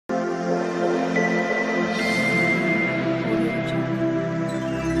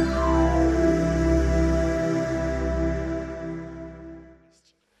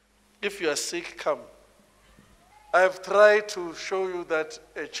If you are sick, come. I have tried to show you that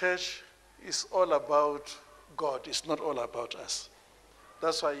a church is all about God. It's not all about us.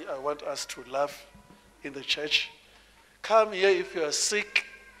 That's why I want us to laugh in the church. Come here if you are sick.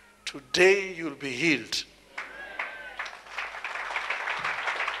 Today you'll be healed.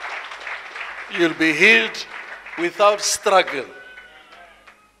 You'll be healed without struggle.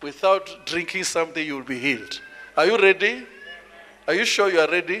 Without drinking something, you'll be healed. Are you ready? Are you sure you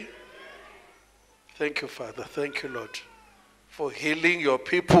are ready? Thank you, Father. Thank you, Lord, for healing your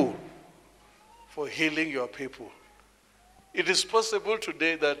people. For healing your people. It is possible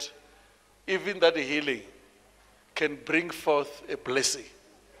today that even that healing can bring forth a blessing.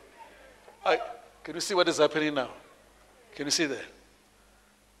 Can you see what is happening now? Can you see that?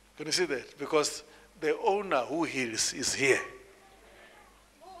 Can you see that? Because the owner who heals is here.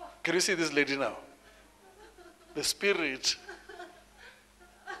 Can you see this lady now? The spirit,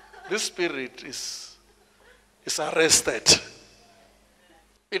 this spirit is arrested.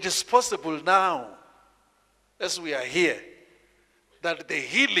 It is possible now, as we are here, that the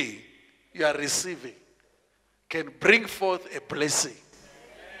healing you are receiving can bring forth a blessing.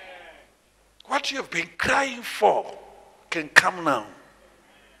 What you have been crying for can come now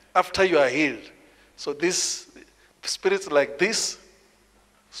after you are healed. So this, spirits like this,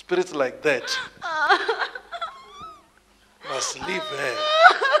 spirits like that, must leave her.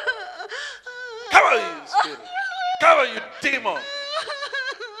 Come on, you spirit. Come on, you demon.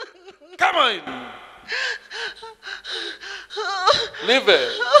 Come on. Leave her.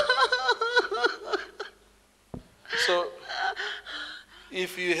 So,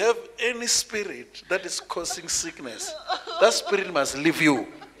 if you have any spirit that is causing sickness, that spirit must leave you.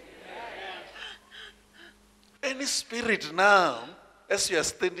 Any spirit now, as you are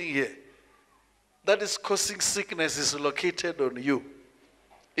standing here, that is causing sickness is located on you.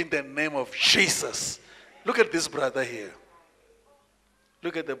 In the name of Jesus. Look at this brother here.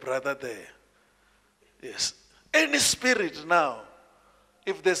 Look at the brother there. Yes. Any spirit now,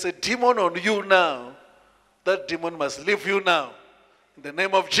 if there's a demon on you now, that demon must leave you now. In the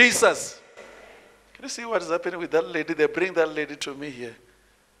name of Jesus. Can you see what is happening with that lady? They bring that lady to me here.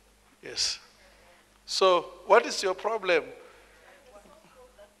 Yes. So, what is your problem?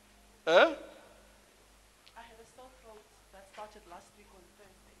 Huh? I had a sore throat that started last week on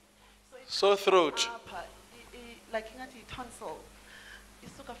Thursday. So sore throat. Like a tonsil.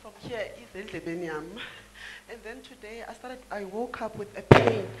 Isuka from here is endlebeni. And then today I woke up with a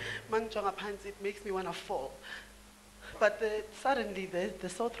pain. Manjonga pants, it makes me want to fall. But suddenly the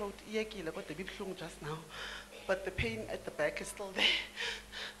sore throat got a bit long just now. But the pain at the back is still there.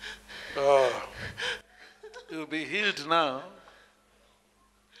 Oh. You'll be healed now.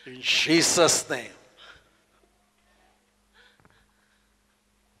 In Jesus' name.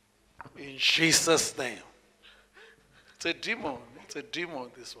 In Jesus' name. It's a demon. It's a demon,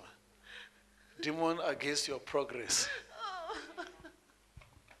 this one. Demon against your progress.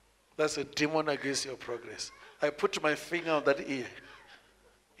 That's a demon against your progress. I put my finger on that ear.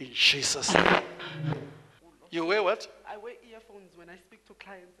 In Jesus' name. You wear what? I wear earphones when I speak to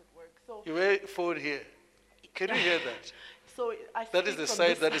clients at work. So you wear phone here. Can you hear that? So that is the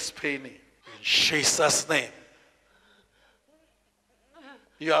side that is paining. In Jesus' name.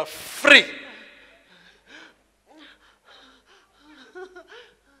 You are free.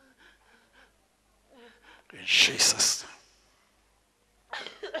 In Jesus'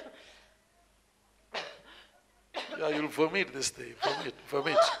 name. Yeah, you'll vomit this thing.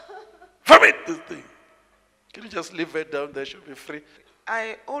 Vomit. Vomit this thing. Can you just leave it down there? She'll be free.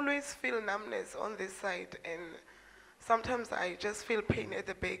 I always feel numbness on this side, and sometimes I just feel pain at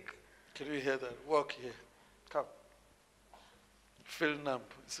the back. Can you hear that? Walk here. Come. Feel numb.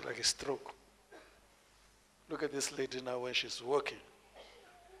 It's like a stroke. Look at this lady now when she's walking.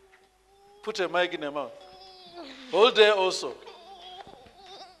 Put a mic in her mouth. Hold there also.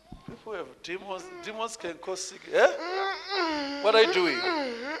 People have demons. Demons can cause sick. Eh? What are you doing?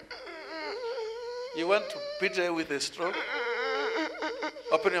 You want to beat her with a stroke?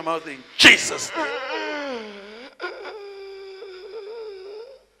 Open your mouth in Jesus' name.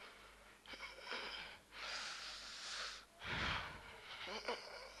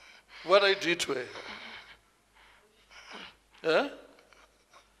 What I do to her? Huh?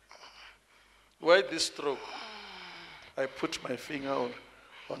 Why this stroke? I put my finger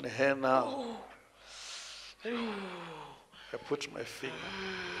on her now. I put my finger.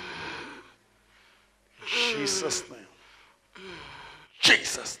 In Jesus' name.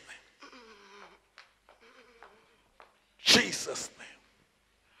 Jesus' name. Jesus' name.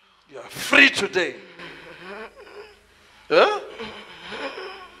 You are free today. Huh?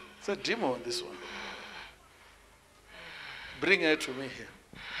 It's a demon, this one. Bring her to me here.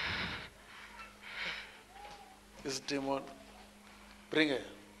 This demon, bring her.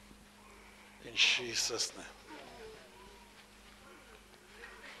 In Jesus' name.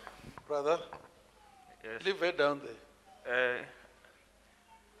 Brother, Yes. leave her down there.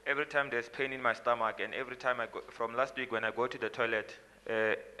 Every time there's pain in my stomach, and every time I go, from last week when I go to the toilet,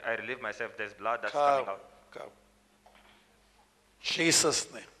 I relieve myself, there's blood that's coming out. Come.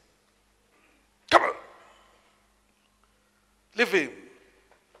 Jesus' name. Come on. Leave him.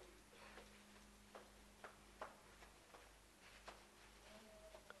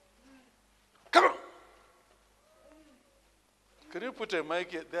 Come on. Can you put a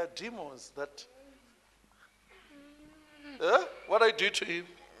mic here? There are demons that. Huh? What I do to him?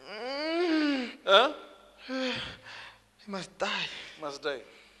 Huh? He must die. Must die.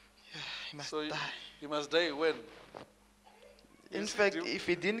 Yeah, he must So die. he must die when? In Yes, fact, you- if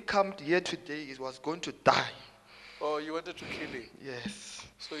he didn't come here today, he was going to die. Oh, you wanted to kill him. Yes.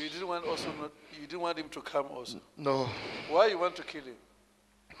 So you didn't want you didn't want him to come also. No. Why you want to kill him?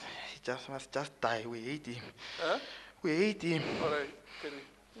 He must just die. We hate him. Huh? We hate him. All right, can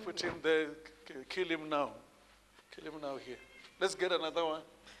you put him there? Kill him now. Kill him now here. Let's get another one.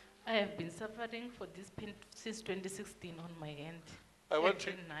 I have been suffering for this pain since 2016 on my end. I want to.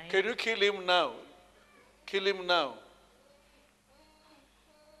 Every night. Can you kill him now? Kill him now.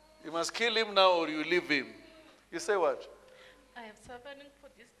 You must kill him now or you leave him. You say what? I am suffering for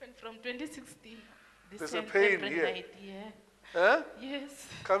this pain from 2016. There's a end pain every here. night, yeah. Huh? Yes.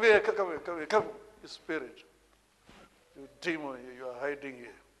 Come here, come here, come here, come. You spirit. You demon, you are hiding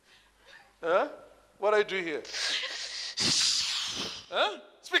here. Huh? What I do here? Huh?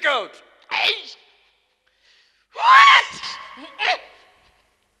 Speak out. What?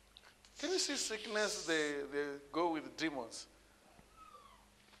 Can you see sickness? They go with demons.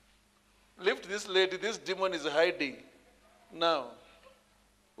 Lift this lady, this demon is hiding. Now,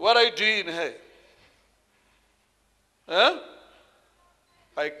 what I do in her? Huh?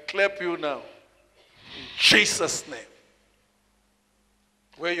 I clap you now. In Jesus' name.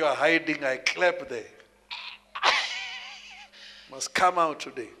 Where you are hiding, I clap there. Must come out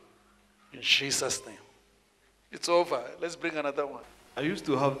today. In Jesus' name. It's over. Let's bring another one. I used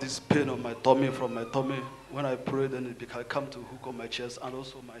to have this pain on my tummy, from my tummy. When I pray, then it became come to hook on my chest and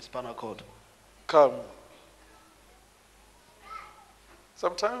also my spinal cord. Come.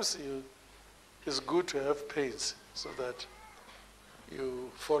 Sometimes it's good to have pains so that you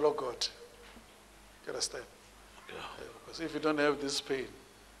follow God. You understand? Yeah. Because if you don't have this pain,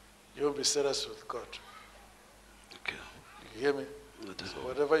 you won't be serious with God. Okay. You hear me? I do. So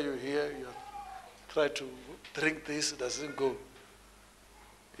whatever you hear, you try to drink this, it doesn't go.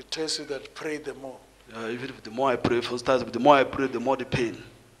 It tells you that pray the more. Even if the more I pray, first time, the more I pray, the more the pain.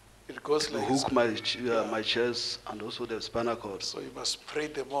 It goes To like hook my chest and also the spinal cord. so you must pray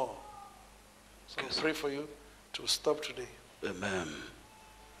the more. So Okay, I pray for you to stop today. Amen.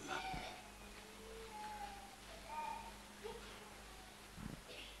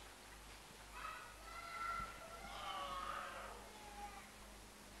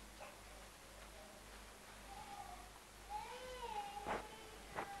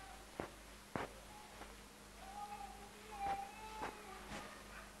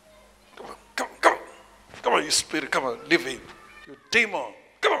 Come on, you spirit, come on, leave him. You demon,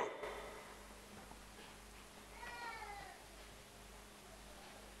 come on.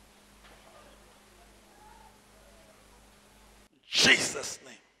 Jesus'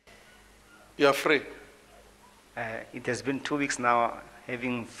 name. You are free. It has been 2 weeks now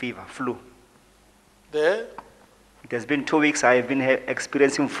having fever, flu. There, It has been 2 weeks I have been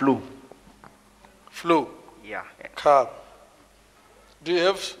experiencing flu. flu, Yeah. calm. Do you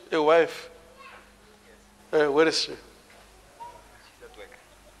have a wife? Where is she? She's at work.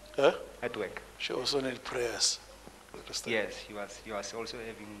 Huh? At work. She also needs prayers. Understand? Yes, he was also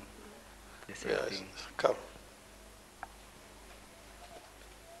having the same Yes. thing. Come.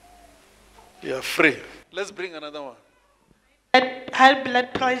 You are free. Let's bring another one. High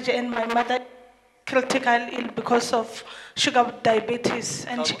blood pressure and my mother critical ill because of sugar diabetes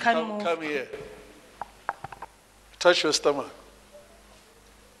and she can't move. Come here. Touch your stomach.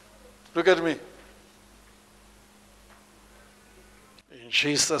 Look at me. In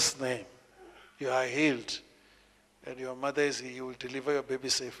Jesus' name, you are healed. And your mother is here. You will deliver your baby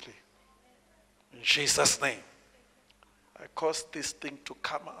safely. In Jesus' name. I cause this thing to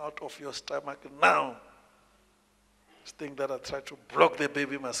come out of your stomach now. This thing that I try to block the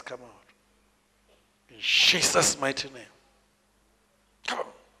baby must come out. In Jesus' mighty name. Come on.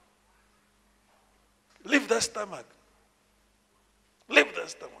 Leave the stomach. Leave the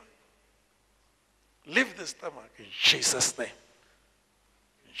stomach. Leave the stomach in Jesus' name.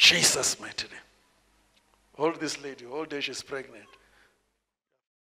 In Jesus' mighty name. Hold this lady. All day she's pregnant.